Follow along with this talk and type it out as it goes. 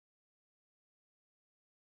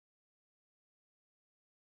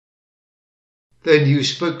Then you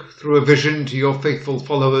spoke through a vision to your faithful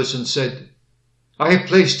followers and said, I have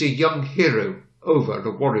placed a young hero over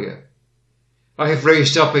a warrior. I have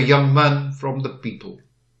raised up a young man from the people.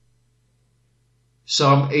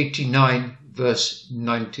 Psalm 89, verse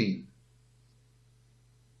 19.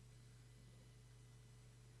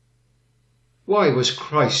 Why was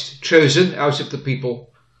Christ chosen out of the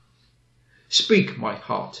people? Speak, my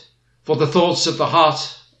heart, for the thoughts of the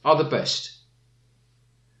heart are the best.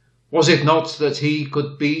 Was it not that he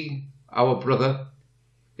could be our brother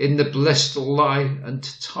in the blessed lie and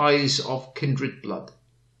ties of kindred blood?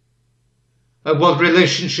 And what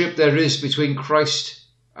relationship there is between Christ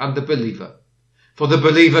and the believer. For the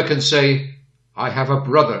believer can say, I have a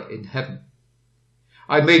brother in heaven.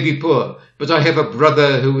 I may be poor, but I have a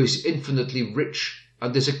brother who is infinitely rich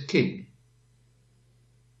and is a king.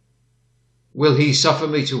 Will he suffer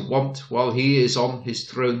me to want while he is on his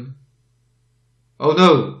throne? Oh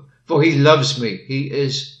no, for he loves me. He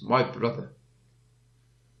is my brother.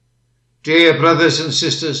 Dear brothers and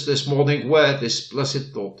sisters, this morning wear this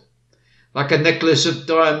blessed thought, like a necklace of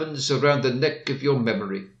diamonds around the neck of your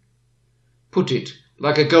memory. Put it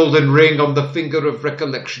like a golden ring on the finger of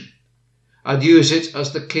recollection, and use it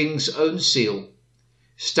as the King's own seal,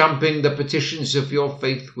 stamping the petitions of your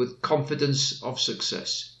faith with confidence of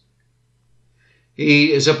success.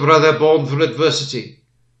 He is a brother born for adversity.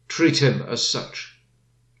 Treat him as such.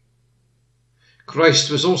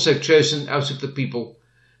 Christ was also chosen out of the people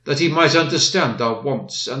that he might understand our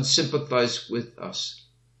wants and sympathize with us.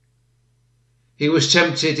 He was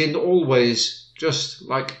tempted in all ways just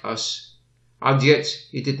like us, and yet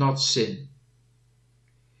he did not sin.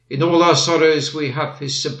 In all our sorrows we have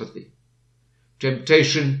his sympathy.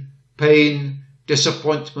 Temptation, pain,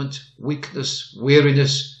 disappointment, weakness,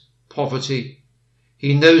 weariness, poverty,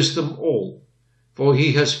 he knows them all, for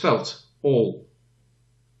he has felt all.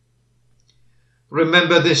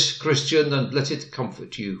 Remember this, Christian, and let it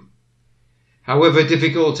comfort you. However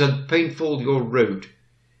difficult and painful your road,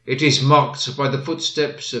 it is marked by the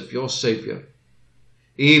footsteps of your Saviour.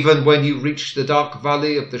 Even when you reach the dark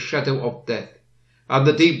valley of the shadow of death and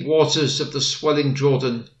the deep waters of the swelling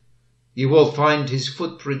Jordan, you will find his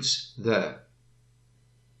footprints there.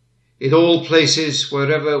 In all places,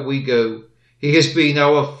 wherever we go, he has been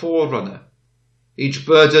our forerunner. Each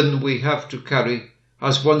burden we have to carry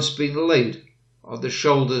has once been laid on the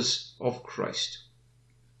shoulders of Christ.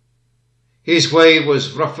 His way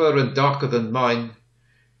was rougher and darker than mine.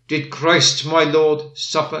 Did Christ my Lord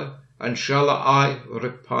suffer, and shall I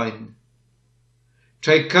repine?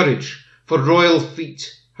 Take courage, for royal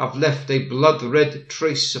feet have left a blood-red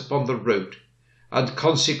trace upon the road, and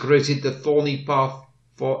consecrated the thorny path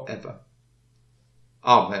for ever.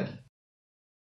 Amen.